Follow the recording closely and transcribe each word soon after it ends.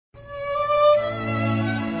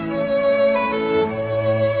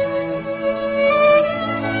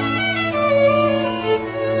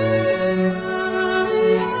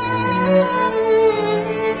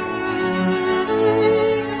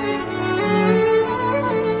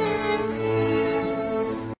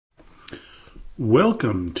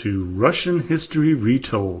Welcome to Russian History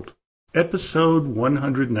Retold, Episode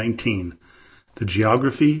 119, The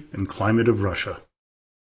Geography and Climate of Russia.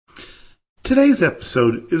 Today's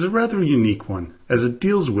episode is a rather unique one, as it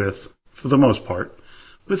deals with, for the most part,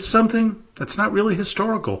 with something that's not really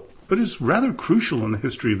historical, but is rather crucial in the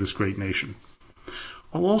history of this great nation.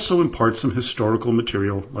 I'll also impart some historical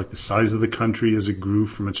material, like the size of the country as it grew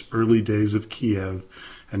from its early days of Kiev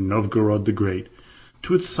and Novgorod the Great,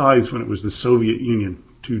 to its size when it was the Soviet Union,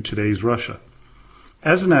 to today's Russia.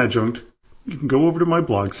 As an adjunct, you can go over to my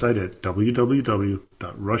blog site at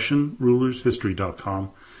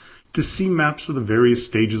www.russianrulershistory.com to see maps of the various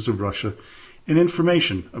stages of Russia and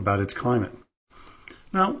information about its climate.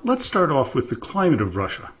 Now, let's start off with the climate of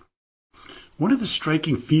Russia. One of the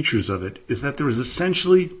striking features of it is that there is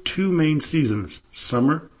essentially two main seasons,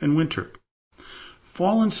 summer and winter.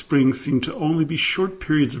 Fall and spring seem to only be short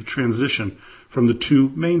periods of transition from the two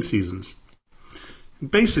main seasons.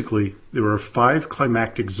 Basically, there are 5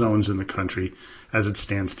 climactic zones in the country as it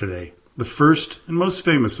stands today. The first and most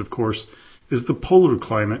famous, of course, is the polar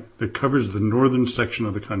climate that covers the northern section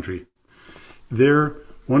of the country. There,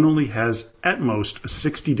 one only has, at most, a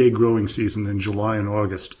 60-day growing season in July and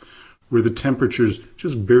August, where the temperatures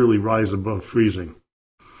just barely rise above freezing.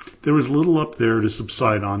 There is little up there to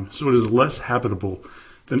subside on, so it is less habitable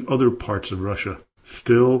than other parts of Russia.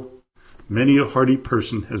 Still, many a hardy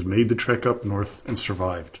person has made the trek up north and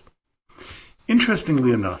survived.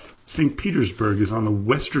 Interestingly enough, St. Petersburg is on the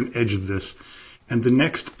western edge of this and the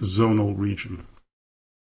next zonal region.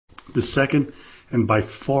 The second, and by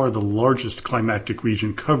far the largest climactic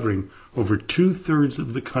region covering over 2/3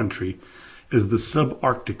 of the country, is the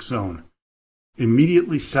subarctic zone.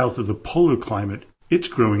 Immediately south of the polar climate, its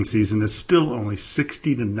growing season is still only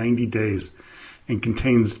 60 to 90 days and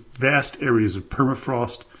contains vast areas of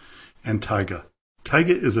permafrost and taiga.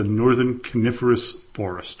 Taiga is a northern coniferous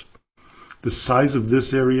forest. The size of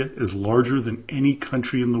this area is larger than any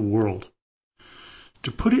country in the world.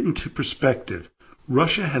 To put it into perspective,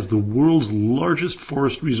 Russia has the world's largest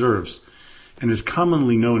forest reserves and is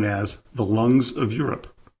commonly known as the lungs of Europe.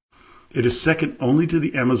 It is second only to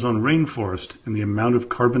the Amazon rainforest in the amount of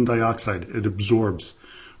carbon dioxide it absorbs,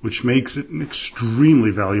 which makes it an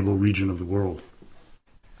extremely valuable region of the world.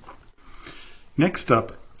 Next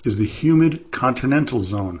up is the humid continental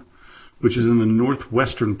zone, which is in the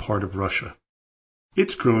northwestern part of Russia.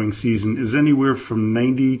 Its growing season is anywhere from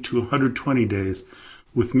 90 to 120 days,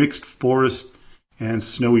 with mixed forest and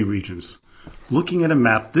snowy regions. Looking at a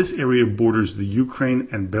map, this area borders the Ukraine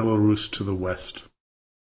and Belarus to the west.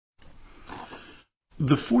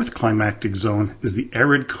 The fourth climactic zone is the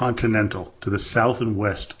arid continental to the south and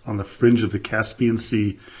west on the fringe of the Caspian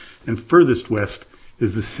Sea, and furthest west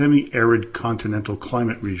is the semi-arid continental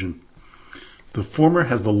climate region. The former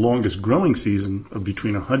has the longest growing season of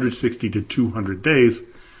between 160 to 200 days,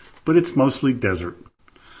 but it's mostly desert.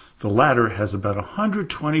 The latter has about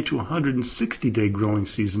 120 to 160 day growing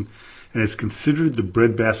season and is considered the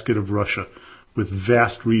breadbasket of Russia, with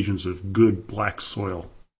vast regions of good black soil.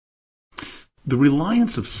 The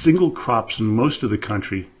reliance of single crops in most of the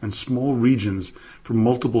country and small regions for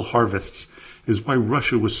multiple harvests is why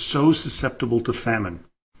Russia was so susceptible to famine.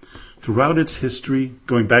 Throughout its history,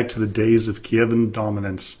 going back to the days of Kievan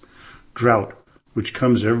dominance, drought, which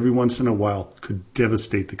comes every once in a while, could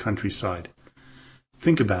devastate the countryside.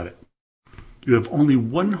 Think about it. You have only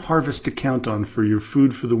one harvest to count on for your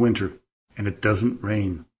food for the winter, and it doesn't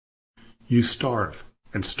rain. You starve,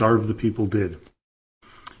 and starve the people did.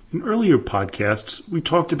 In earlier podcasts, we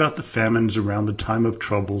talked about the famines around the time of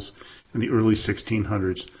troubles in the early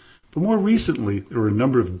 1600s, but more recently there were a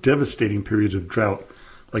number of devastating periods of drought,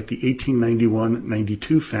 like the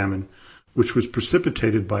 1891-92 famine, which was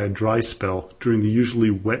precipitated by a dry spell during the usually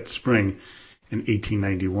wet spring in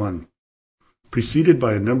 1891. Preceded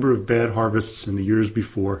by a number of bad harvests in the years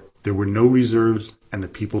before, there were no reserves and the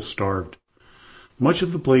people starved. Much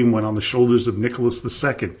of the blame went on the shoulders of Nicholas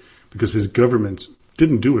II because his government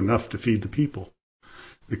didn't do enough to feed the people.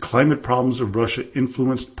 The climate problems of Russia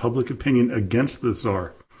influenced public opinion against the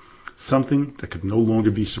Tsar, something that could no longer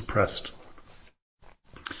be suppressed.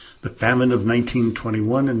 The famine of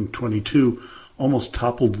 1921 and 22 almost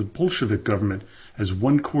toppled the Bolshevik government as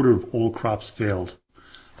 1/4 of all crops failed.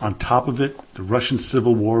 On top of it, the Russian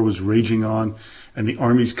Civil War was raging on, and the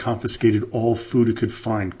armies confiscated all food it could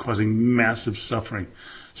find, causing massive suffering,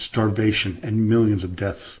 starvation, and millions of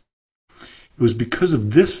deaths. It was because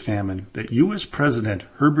of this famine that U.S. President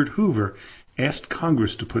Herbert Hoover asked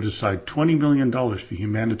Congress to put aside $20 million for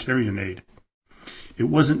humanitarian aid. It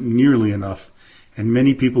wasn't nearly enough, and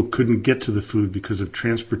many people couldn't get to the food because of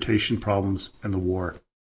transportation problems and the war.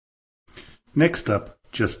 Next up,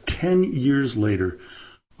 just 10 years later,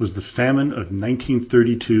 was the famine of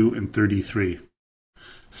 1932 and 33.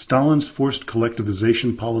 Stalin's forced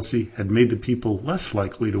collectivization policy had made the people less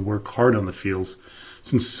likely to work hard on the fields,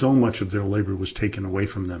 since so much of their labor was taken away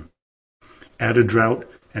from them. Add a drought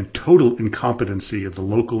and total incompetency of the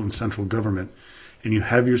local and central government, and you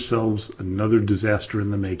have yourselves another disaster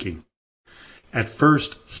in the making. At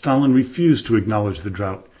first, Stalin refused to acknowledge the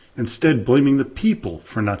drought, instead blaming the people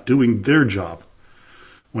for not doing their job.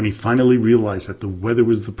 When he finally realized that the weather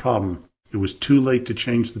was the problem, it was too late to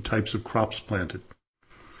change the types of crops planted.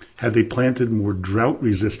 Had they planted more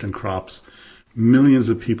drought-resistant crops, millions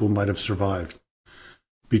of people might have survived.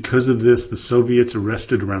 Because of this, the Soviets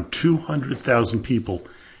arrested around 200,000 people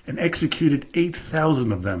and executed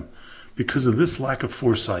 8,000 of them because of this lack of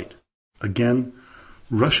foresight. Again,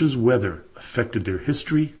 Russia's weather affected their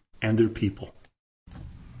history and their people.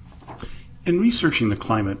 In researching the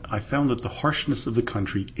climate, I found that the harshness of the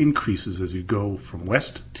country increases as you go from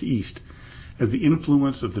west to east, as the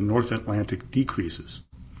influence of the North Atlantic decreases.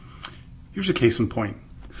 Here's a case in point.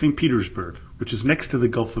 St. Petersburg, which is next to the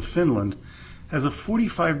Gulf of Finland, has a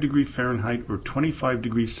 45 degree Fahrenheit or 25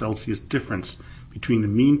 degrees Celsius difference between the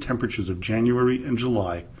mean temperatures of January and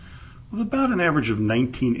July, with about an average of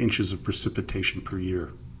 19 inches of precipitation per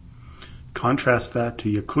year. Contrast that to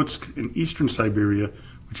Yakutsk in eastern Siberia,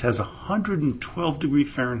 which has a 112 degree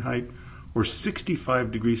Fahrenheit or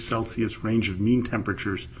 65 degrees Celsius range of mean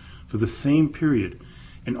temperatures for the same period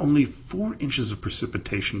and only 4 inches of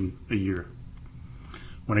precipitation a year.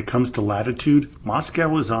 When it comes to latitude,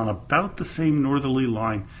 Moscow is on about the same northerly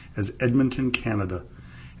line as Edmonton, Canada,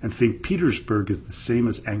 and St. Petersburg is the same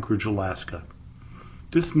as Anchorage, Alaska.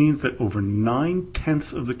 This means that over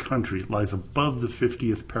 9/10 of the country lies above the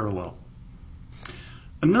 50th parallel.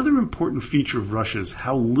 Another important feature of Russia is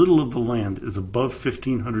how little of the land is above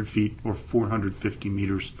 1,500 feet or 450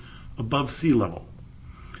 meters above sea level.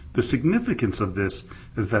 The significance of this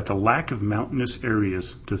is that the lack of mountainous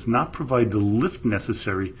areas does not provide the lift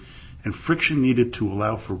necessary and friction needed to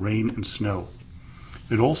allow for rain and snow.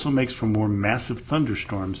 It also makes for more massive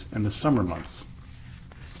thunderstorms in the summer months.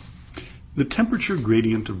 The temperature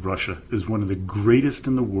gradient of Russia is one of the greatest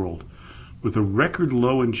in the world, with a record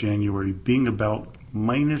low in January being about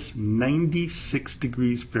minus 96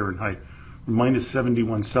 degrees Fahrenheit or minus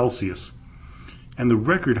 71 Celsius, and the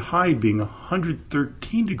record high being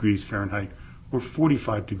 113 degrees Fahrenheit or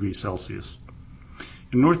 45 degrees Celsius.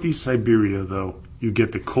 In northeast Siberia, though, you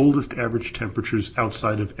get the coldest average temperatures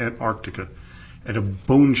outside of Antarctica at a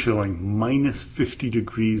bone-chilling minus 50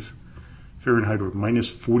 degrees Fahrenheit or minus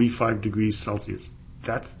 45 degrees Celsius.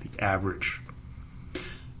 That's the average.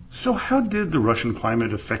 So how did the Russian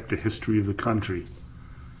climate affect the history of the country?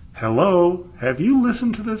 Hello, have you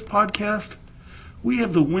listened to this podcast? We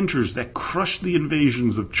have the winters that crushed the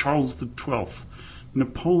invasions of Charles XII,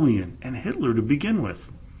 Napoleon, and Hitler to begin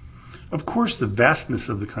with. Of course, the vastness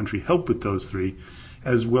of the country helped with those three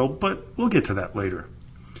as well, but we'll get to that later.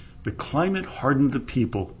 The climate hardened the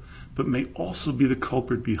people, but may also be the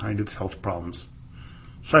culprit behind its health problems.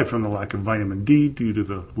 Aside from the lack of vitamin D due to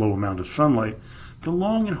the low amount of sunlight, the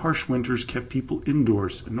long and harsh winters kept people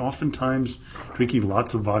indoors, and oftentimes drinking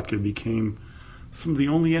lots of vodka became some of the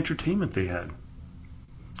only entertainment they had.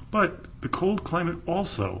 But the cold climate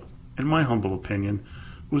also, in my humble opinion,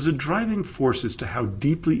 was a driving force as to how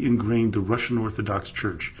deeply ingrained the Russian Orthodox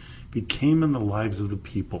Church became in the lives of the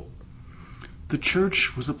people. The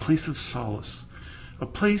church was a place of solace, a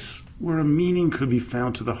place where a meaning could be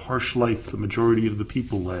found to the harsh life the majority of the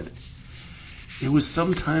people led. It was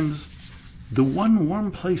sometimes the one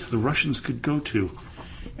warm place the Russians could go to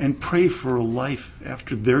and pray for a life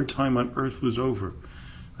after their time on earth was over,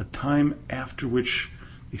 a time after which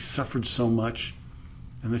they suffered so much,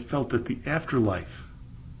 and they felt that the afterlife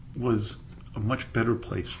was a much better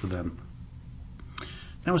place for them.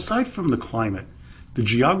 Now, aside from the climate, the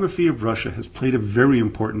geography of Russia has played a very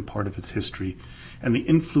important part of its history and the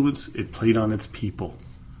influence it played on its people.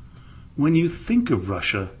 When you think of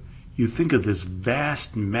Russia, you think of this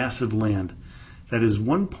vast, massive land that is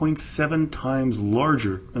 1.7 times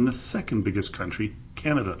larger than the second biggest country,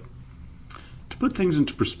 Canada. To put things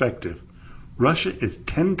into perspective, Russia is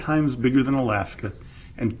 10 times bigger than Alaska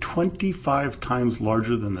and 25 times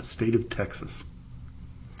larger than the state of Texas.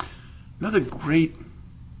 Another great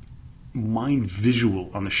mind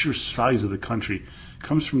visual on the sheer size of the country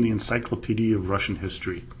comes from the Encyclopedia of Russian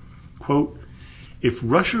History. Quote, "If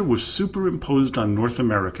Russia was superimposed on North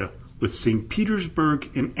America with St. Petersburg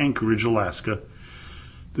and Anchorage, Alaska,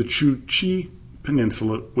 the Chukchi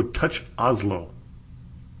Peninsula would touch Oslo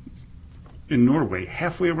in Norway,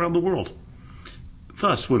 halfway around the world.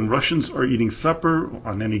 Thus, when Russians are eating supper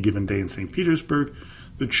on any given day in St. Petersburg,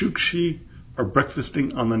 the Chukchi are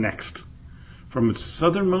breakfasting on the next. From its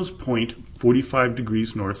southernmost point, 45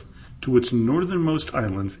 degrees north, to its northernmost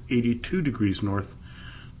islands, 82 degrees north,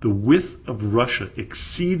 the width of Russia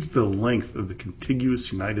exceeds the length of the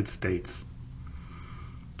contiguous United States.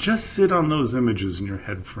 Just sit on those images in your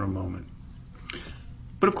head for a moment.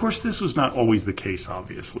 But of course, this was not always the case,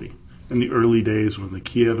 obviously. In the early days when the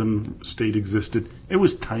Kievan state existed, it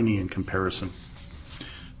was tiny in comparison.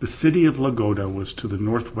 The city of Lagoda was to the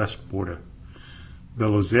northwest border.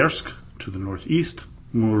 Belozersk to the northeast.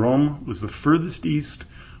 Murom was the furthest east,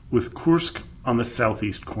 with Kursk on the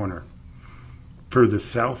southeast corner.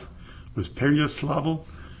 Furthest south was Peryaslavl,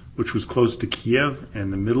 which was close to Kiev, and in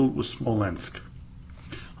the middle was Smolensk.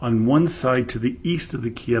 On one side to the east of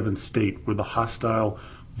the Kievan state were the hostile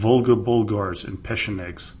Volga Bulgars and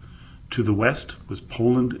Pechenegs. To the west was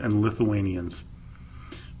Poland and Lithuanians.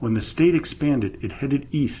 When the state expanded, it headed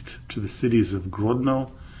east to the cities of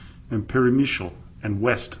Grodno and Peremyshl, and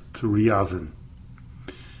west to Ryazan.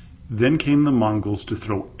 Then came the Mongols to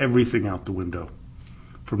throw everything out the window.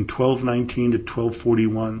 From 1219 to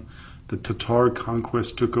 1241, the Tatar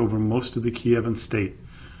conquest took over most of the Kievan state,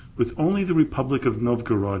 with only the Republic of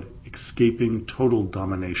Novgorod escaping total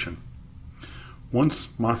domination. Once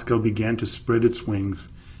Moscow began to spread its wings,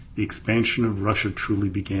 the expansion of Russia truly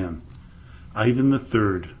began. Ivan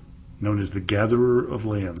III, known as the Gatherer of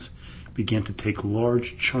Lands, began to take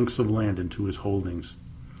large chunks of land into his holdings.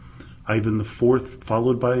 Ivan IV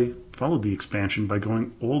followed the expansion by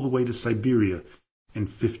going all the way to Siberia in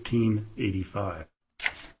 1585.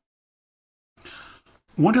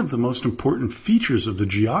 One of the most important features of the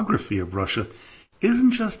geography of Russia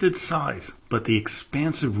isn't just its size, but the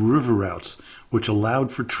expansive river routes which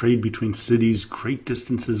allowed for trade between cities great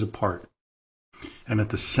distances apart. And at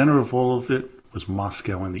the center of all of it was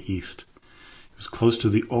Moscow in the east. It was close to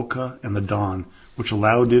the Oka and the Don, which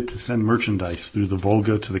allowed it to send merchandise through the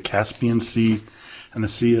Volga to the Caspian Sea and the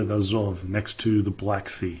Sea of Azov next to the Black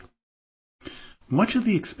Sea. Much of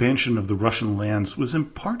the expansion of the Russian lands was in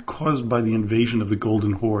part caused by the invasion of the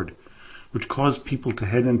Golden Horde, which caused people to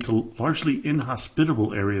head into largely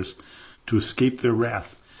inhospitable areas to escape their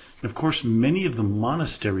wrath. And of course, many of the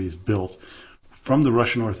monasteries built from the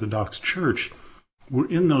Russian Orthodox Church were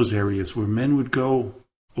in those areas where men would go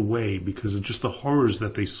away because of just the horrors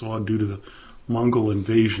that they saw due to the Mongol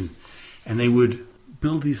invasion. And they would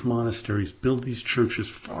build these monasteries, build these churches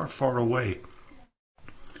far, far away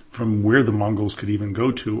from where the Mongols could even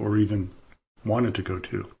go to or even wanted to go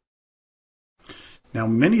to. Now,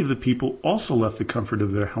 many of the people also left the comfort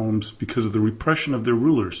of their homes because of the repression of their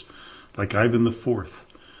rulers, like Ivan IV,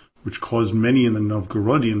 which caused many in the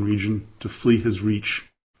Novgorodian region to flee his reach.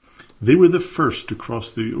 They were the first to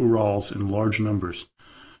cross the Urals in large numbers.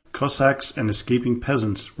 Cossacks and escaping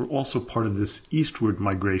peasants were also part of this eastward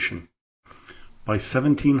migration. By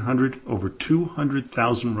 1700, over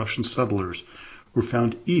 200,000 Russian settlers were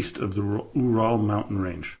found east of the Ural mountain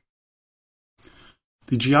range.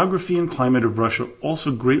 The geography and climate of Russia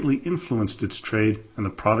also greatly influenced its trade and the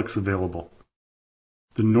products available.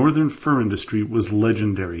 The northern fur industry was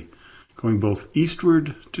legendary, going both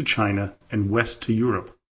eastward to China and west to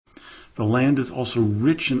Europe. The land is also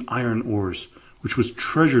rich in iron ores, which was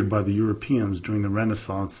treasured by the Europeans during the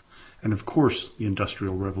Renaissance and, of course, the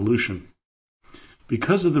Industrial Revolution.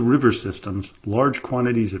 Because of the river systems, large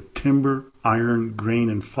quantities of timber, iron, grain,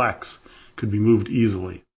 and flax could be moved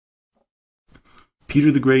easily. Peter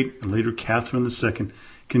the Great and later Catherine II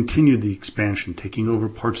continued the expansion, taking over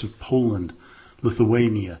parts of Poland,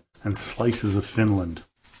 Lithuania, and slices of Finland.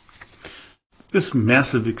 This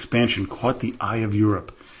massive expansion caught the eye of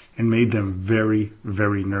Europe and made them very,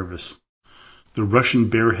 very nervous. The Russian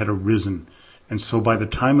bear had arisen, and so by the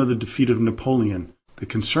time of the defeat of Napoleon, the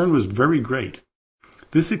concern was very great.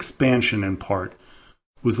 This expansion, in part,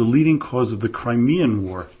 was the leading cause of the Crimean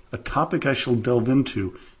War, a topic I shall delve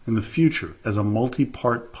into in the future as a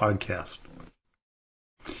multi-part podcast.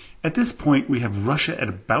 At this point, we have Russia at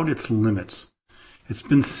about its limits. It's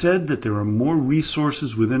been said that there are more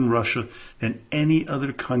resources within Russia than any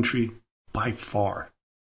other country by far.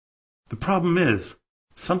 The problem is,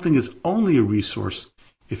 something is only a resource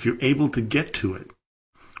if you're able to get to it.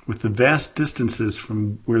 With the vast distances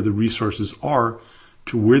from where the resources are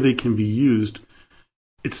to where they can be used,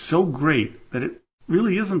 it's so great that it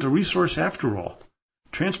really isn't a resource after all.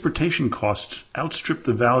 Transportation costs outstrip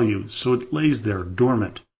the value, so it lays there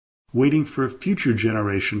dormant, waiting for a future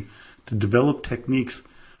generation to develop techniques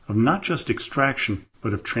of not just extraction,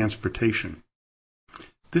 but of transportation.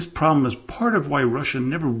 This problem is part of why Russia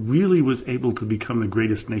never really was able to become the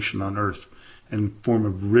greatest nation on earth in form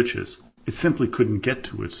of riches. It simply couldn't get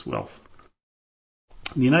to its wealth.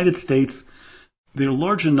 The United States, they're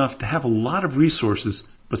large enough to have a lot of resources,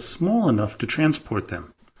 but small enough to transport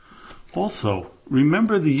them. Also,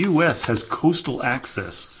 remember the U.S. has coastal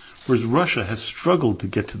access, whereas Russia has struggled to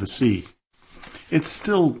get to the sea. It's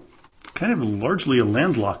still kind of largely a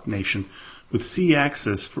landlocked nation with sea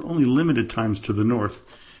access for only limited times to the north,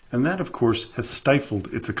 and that, of course, has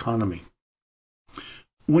stifled its economy.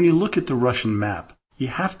 When you look at the Russian map, you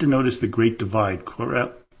have to notice the Great Divide,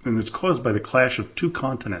 and it's caused by the clash of two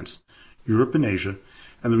continents, Europe and Asia,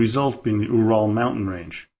 and the result being the Ural mountain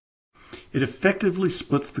range. It effectively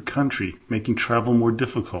splits the country, making travel more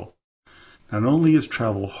difficult. Not only is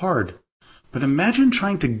travel hard, but imagine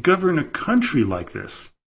trying to govern a country like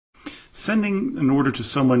this. Sending an order to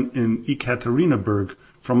someone in Ekaterinburg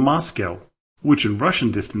from Moscow, which in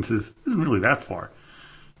Russian distances isn't really that far,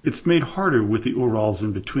 it's made harder with the Urals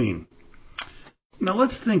in between. Now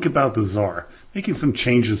let's think about the Tsar making some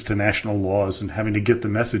changes to national laws and having to get the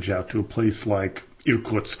message out to a place like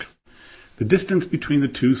Irkutsk. The distance between the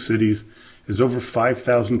two cities is over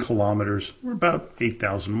 5,000 kilometers, or about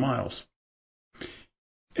 8,000 miles.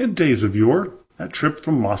 In days of yore, that trip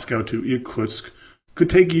from Moscow to Irkutsk could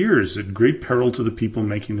take years at great peril to the people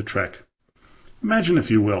making the trek. Imagine, if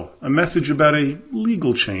you will, a message about a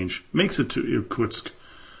legal change makes it to Irkutsk,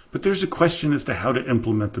 but there's a question as to how to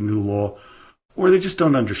implement the new law, or they just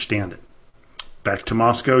don't understand it. Back to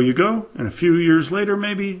Moscow you go, and a few years later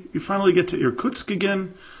maybe you finally get to Irkutsk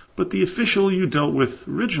again, but the official you dealt with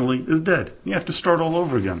originally is dead. You have to start all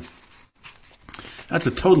over again. That's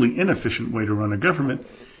a totally inefficient way to run a government,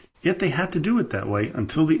 yet they had to do it that way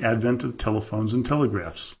until the advent of telephones and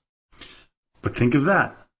telegraphs. But think of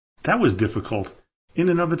that. That was difficult in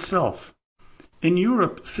and of itself. In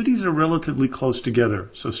Europe, cities are relatively close together,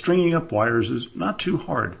 so stringing up wires is not too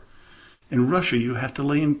hard. In Russia, you have to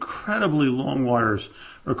lay incredibly long wires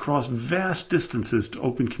across vast distances to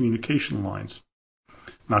open communication lines.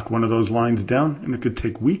 Knock one of those lines down, and it could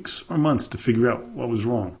take weeks or months to figure out what was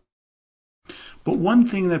wrong. But one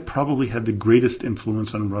thing that probably had the greatest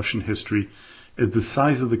influence on Russian history is the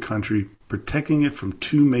size of the country, protecting it from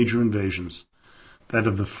two major invasions, that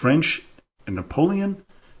of the French and Napoleon,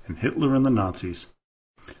 and Hitler and the Nazis.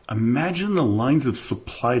 Imagine the lines of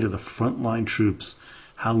supply to the frontline troops,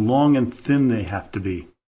 how long and thin they have to be.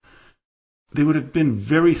 They would have been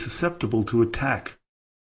very susceptible to attack.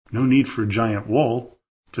 No need for a giant wall,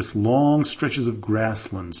 just long stretches of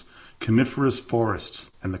grasslands, coniferous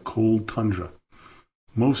forests, and the cold tundra,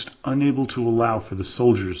 most unable to allow for the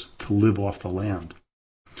soldiers to live off the land.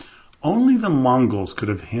 Only the Mongols could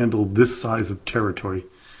have handled this size of territory,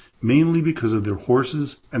 mainly because of their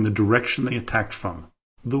horses and the direction they attacked from,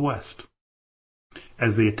 the west.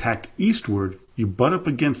 As they attacked eastward, you butt up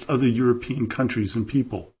against other European countries and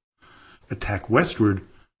people. Attack westward,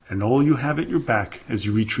 and all you have at your back as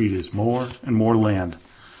you retreat is more and more land.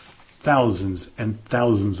 Thousands and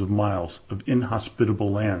thousands of miles of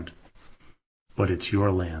inhospitable land. But it's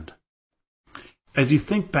your land. As you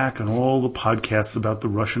think back on all the podcasts about the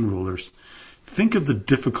Russian rulers, think of the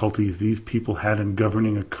difficulties these people had in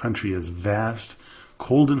governing a country as vast,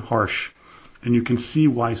 cold, and harsh, and you can see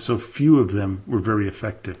why so few of them were very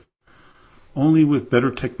effective. Only with better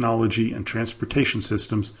technology and transportation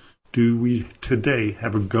systems do we today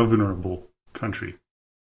have a governable country.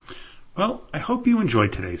 Well, I hope you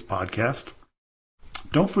enjoyed today's podcast.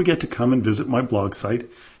 Don't forget to come and visit my blog site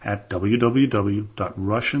at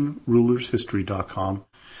www.russianrulershistory.com,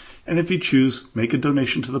 and if you choose, make a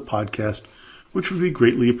donation to the podcast, which would be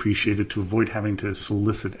greatly appreciated to avoid having to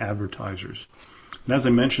solicit advertisers. And as I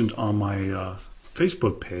mentioned on my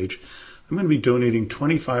Facebook page, I'm going to be donating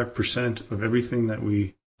 25% of everything that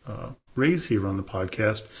we raise here on the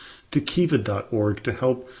podcast to kiva.org to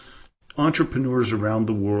help entrepreneurs around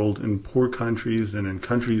the world in poor countries and in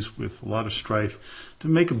countries with a lot of strife to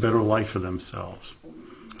make a better life for themselves.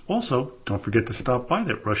 Also, don't forget to stop by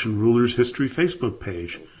that Russian Rulers History Facebook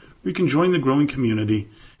page, where you can join the growing community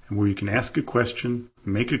and where you can ask a question,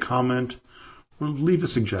 make a comment, or leave a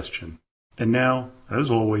suggestion. And now,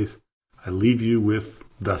 as always, I leave you with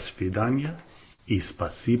 "До свидания" и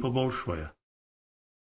 "Спасибо большое."